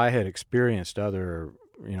I had experienced other,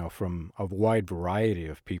 from a wide variety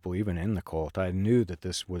of people, even in the cult. I knew that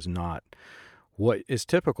this was not what is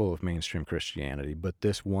typical of mainstream Christianity, but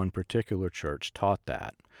this one particular church taught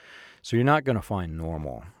that. So you're not going to find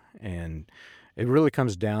normal. And it really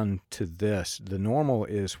comes down to this. The normal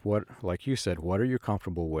is what, like you said, what are you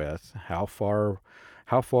comfortable with? How far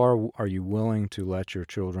are you willing to let your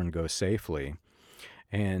children go safely?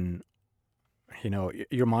 And,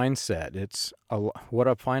 your mindset. It's what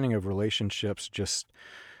I'm finding of relationships, just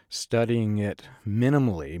studying it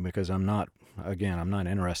minimally, because I'm not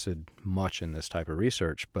interested much in this type of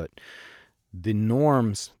research, but the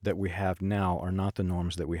norms that we have now are not the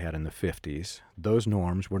norms that we had in the 50s. Those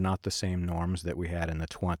norms were not the same norms that we had in the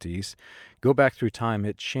 20s. Go back through time,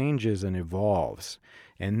 it changes and evolves.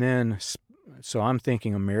 And then, so I'm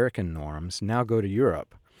thinking American norms. Now go to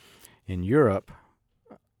Europe. In Europe,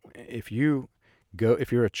 if you're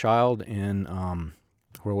a child in,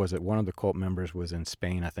 where was it? One of the cult members was in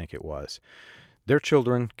Spain, I think it was. Their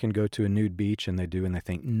children can go to a nude beach, and they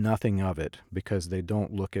think nothing of it because they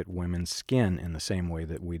don't look at women's skin in the same way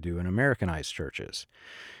that we do in Americanized churches.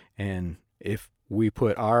 And if we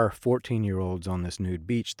put our 14-year-olds on this nude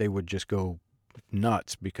beach, they would just go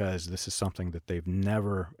nuts because this is something that they've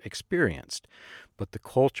never experienced. But the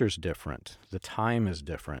culture's different. The time is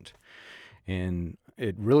different. And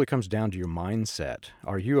it really comes down to your mindset.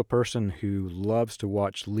 Are you a person who loves to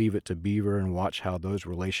watch Leave It to Beaver and watch how those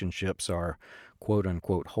relationships are quote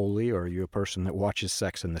unquote holy, or are you a person that watches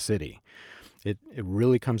Sex and the City? It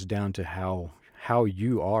really comes down to how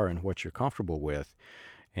you are and what you're comfortable with,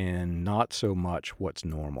 and not so much what's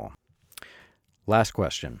normal. Last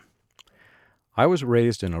question. I was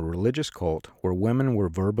raised in a religious cult where women were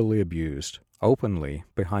verbally abused openly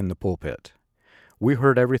behind the pulpit. We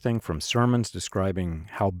heard everything from sermons describing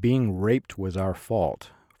how being raped was our fault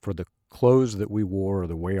for the clothes that we wore or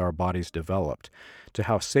the way our bodies developed, to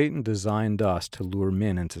how Satan designed us to lure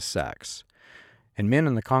men into sex. And men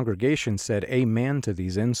in the congregation said amen to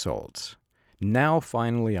these insults. Now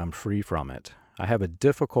finally I'm free from it. I have a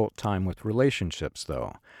difficult time with relationships,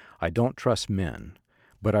 though. I don't trust men,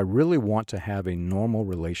 but I really want to have a normal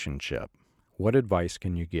relationship. What advice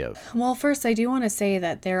can you give? Well, first, I do want to say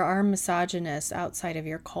that there are misogynists outside of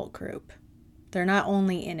your cult group. They're not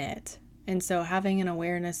only in it. And so having an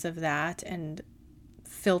awareness of that and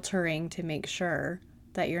filtering to make sure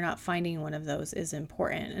that you're not finding one of those is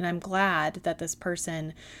important. And I'm glad that this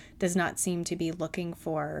person does not seem to be looking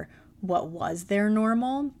for what was their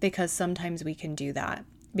normal, because sometimes we can do that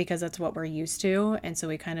because that's what we're used to. And so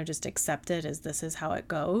we kind of just accept it as this is how it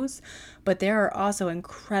goes. But there are also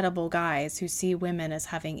incredible guys who see women as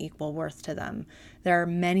having equal worth to them. There are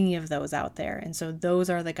many of those out there. And so those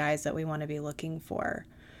are the guys that we want to be looking for.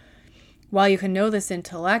 While you can know this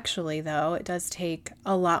intellectually, though, it does take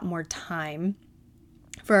a lot more time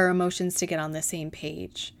for our emotions to get on the same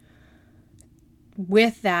page.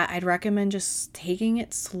 With that, I'd recommend just taking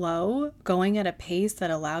it slow, going at a pace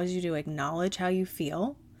that allows you to acknowledge how you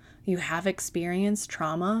feel. You have experienced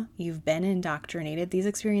trauma. You've been indoctrinated. These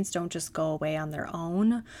experiences don't just go away on their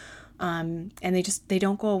own. And they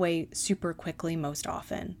don't go away super quickly most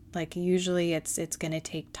often. Like usually it's going to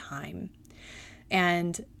take time.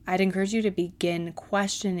 And I'd encourage you to begin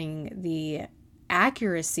questioning the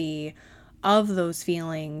accuracy of those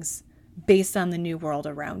feelings based on the new world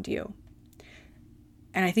around you.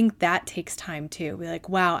 And I think that takes time too. Be like,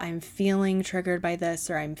 wow, I'm feeling triggered by this,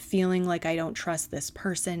 or I'm feeling like I don't trust this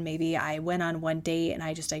person. Maybe I went on one date and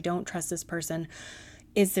I don't trust this person.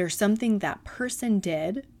 Is there something that person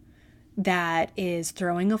did that is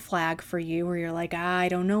throwing a flag for you where you're like, I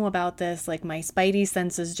don't know about this, like my spidey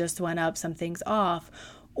senses just went up, something's off?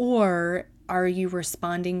 Or are you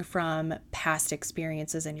responding from past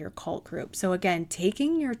experiences in your cult group? So again,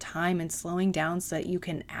 taking your time and slowing down so that you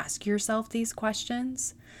can ask yourself these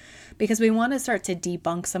questions, because we want to start to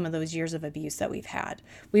debunk some of those years of abuse that we've had.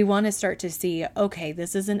 We want to start to see, okay,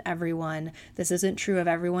 this isn't everyone. This isn't true of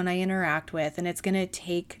everyone I interact with. And it's going to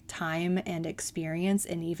take time and experience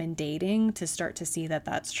and even dating to start to see that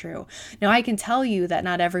that's true. Now, I can tell you that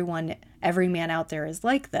not every man out there is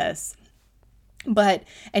like this.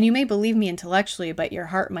 And you may believe me intellectually, but your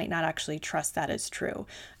heart might not actually trust that as true.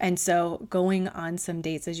 And so going on some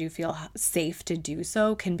dates as you feel safe to do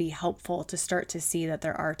so can be helpful to start to see that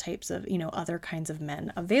there are types of, other kinds of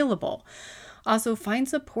men available. Also, find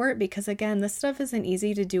support, because again, this stuff isn't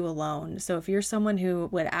easy to do alone. So if you're someone who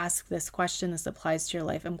would ask this question, this applies to your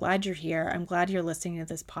life, I'm glad you're here. I'm glad you're listening to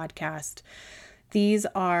this podcast. These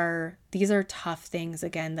are tough things,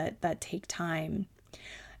 again, that take time.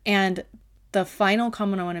 And the final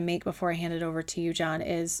comment I want to make before I hand it over to you, John,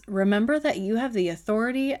 is remember that you have the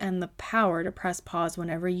authority and the power to press pause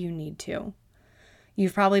whenever you need to.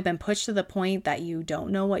 You've probably been pushed to the point that you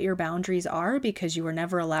don't know what your boundaries are because you were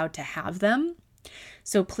never allowed to have them.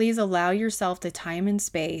 So please allow yourself the time and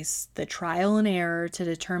space, the trial and error to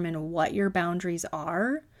determine what your boundaries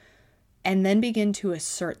are, and then begin to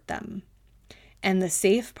assert them. And the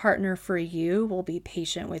safe partner for you will be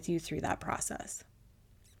patient with you through that process.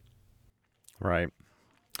 Right.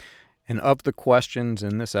 And of the questions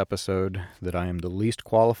in this episode that I am the least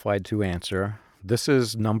qualified to answer, this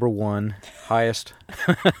is number one, highest,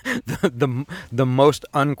 the most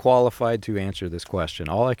unqualified to answer this question.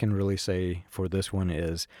 All I can really say for this one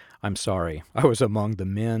is, I'm sorry. I was among the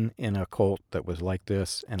men in a cult that was like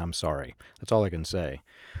this, and I'm sorry. That's all I can say.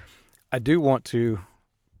 I do want to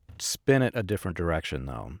spin it a different direction,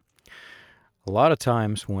 though. A lot of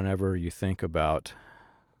times whenever you think about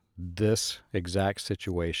this exact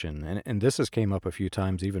situation, and this has came up a few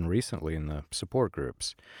times even recently in the support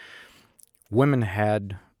groups, women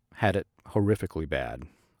had it horrifically bad.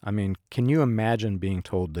 I mean, can you imagine being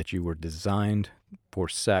told that you were designed for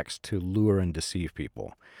sex to lure and deceive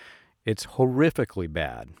people? It's horrifically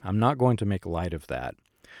bad. I'm not going to make light of that.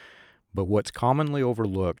 But what's commonly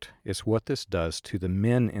overlooked is what this does to the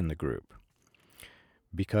men in the group.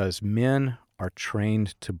 Because men are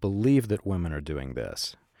trained to believe that women are doing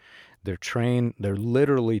this. They're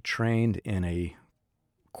literally trained in a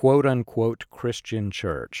quote-unquote Christian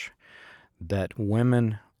church that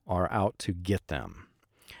women are out to get them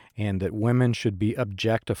and that women should be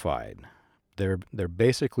objectified. They're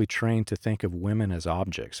basically trained to think of women as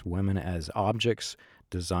objects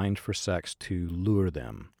designed for sex to lure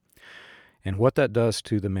them. And what that does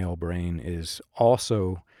to the male brain is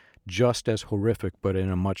also just as horrific, but in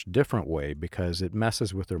a much different way, because it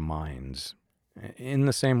messes with their minds in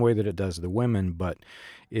the same way that it does the women, but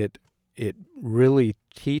it really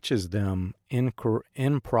teaches them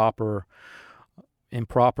improper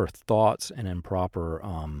thoughts and improper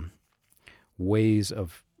ways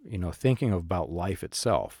of thinking about life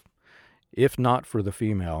itself. If not for the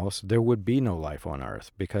females, there would be no life on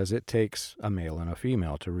Earth, because it takes a male and a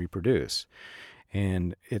female to reproduce.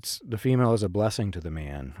 And the female is a blessing to the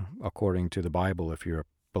man, according to the Bible, if you're a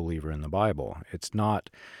believer in the Bible. It's not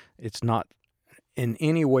in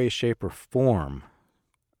any way, shape, or form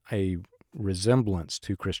a resemblance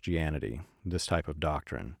to Christianity, this type of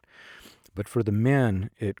doctrine. But for the men,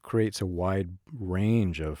 it creates a wide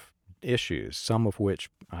range of issues, some of which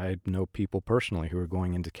I know people personally who are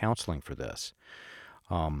going into counseling for this.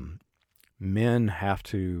 Men have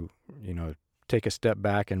to, take a step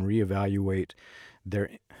back and reevaluate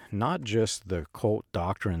not just the cult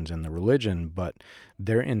doctrines and the religion, but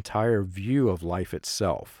their entire view of life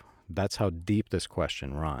itself. That's how deep this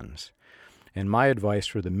question runs. And my advice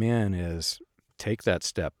for the men is take that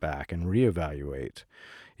step back and reevaluate.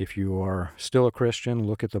 If you are still a Christian,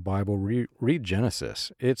 look at the Bible, read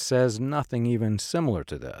Genesis. It says nothing even similar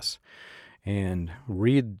to this. And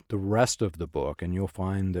read the rest of the book, and you'll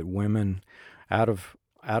find that women, out of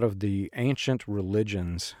the ancient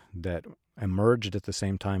religions that emerged at the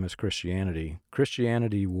same time as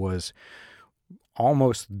Christianity was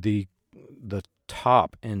almost the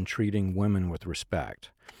top in treating women with respect.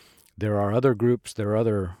 There are other groups, there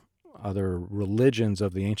are other religions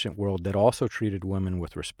of the ancient world that also treated women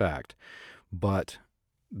with respect, but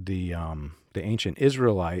the ancient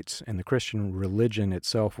Israelites and the Christian religion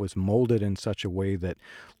itself was molded in such a way that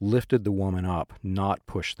lifted the woman up, not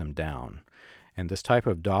pushed them down. And this type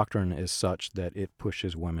of doctrine is such that it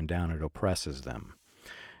pushes women down, it oppresses them.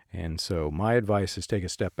 And so my advice is take a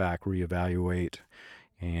step back, reevaluate,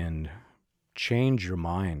 and change your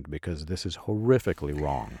mind, because this is horrifically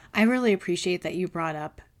wrong. I really appreciate that you brought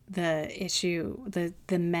up the issue,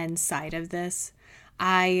 the men's side of this.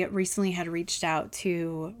 I recently had reached out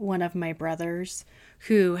to one of my brothers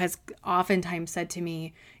who has oftentimes said to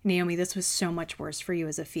me, Naomi, this was so much worse for you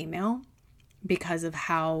as a female because of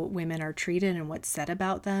how women are treated and what's said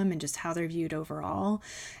about them and just how they're viewed overall.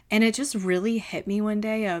 And it just really hit me one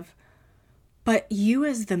day of, but you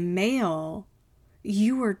as the male,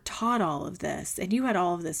 you were taught all of this and you had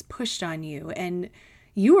all of this pushed on you. And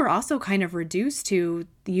you were also kind of reduced to,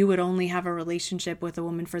 you would only have a relationship with a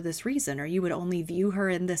woman for this reason, or you would only view her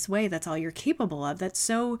in this way. That's all you're capable of. That's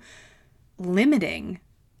so limiting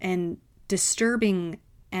and disturbing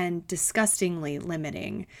and disgustingly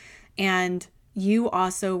limiting. And you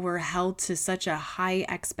also were held to such a high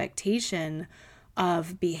expectation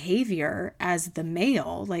of behavior as the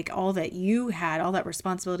male, like all that you had, all that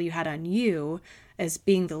responsibility you had on you as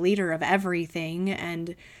being the leader of everything.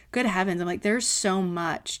 And good heavens, I'm like, there's so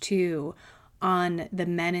much too on the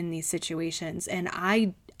men in these situations. And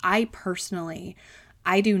I personally,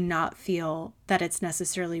 I do not feel that it's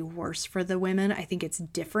necessarily worse for the women. I think it's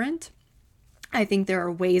different. I think there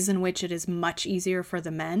are ways in which it is much easier for the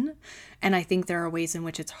men, and I think there are ways in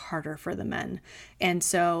which it's harder for the men. And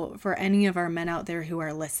so for any of our men out there who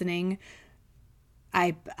are listening,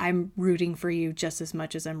 I'm rooting for you just as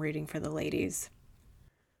much as I'm rooting for the ladies.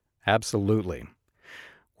 Absolutely.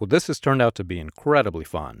 Well, this has turned out to be incredibly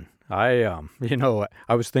fun. I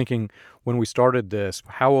was thinking when we started this,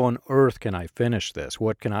 how on earth can I finish this?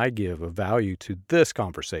 What can I give of value to this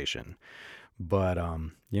conversation? But,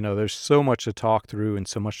 there's so much to talk through and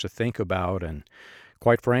so much to think about. And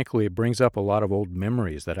quite frankly, it brings up a lot of old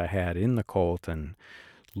memories that I had in the cult. And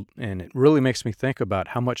it really makes me think about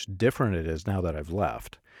how much different it is now that I've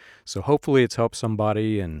left. So hopefully it's helped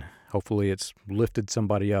somebody, and hopefully it's lifted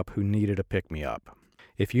somebody up who needed a pick-me-up.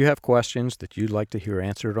 If you have questions that you'd like to hear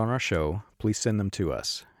answered on our show, please send them to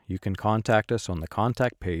us. You can contact us on the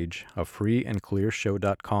contact page of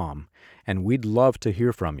freeandclearshow.com, and we'd love to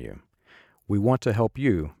hear from you. We want to help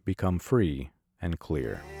you become free and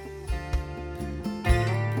clear.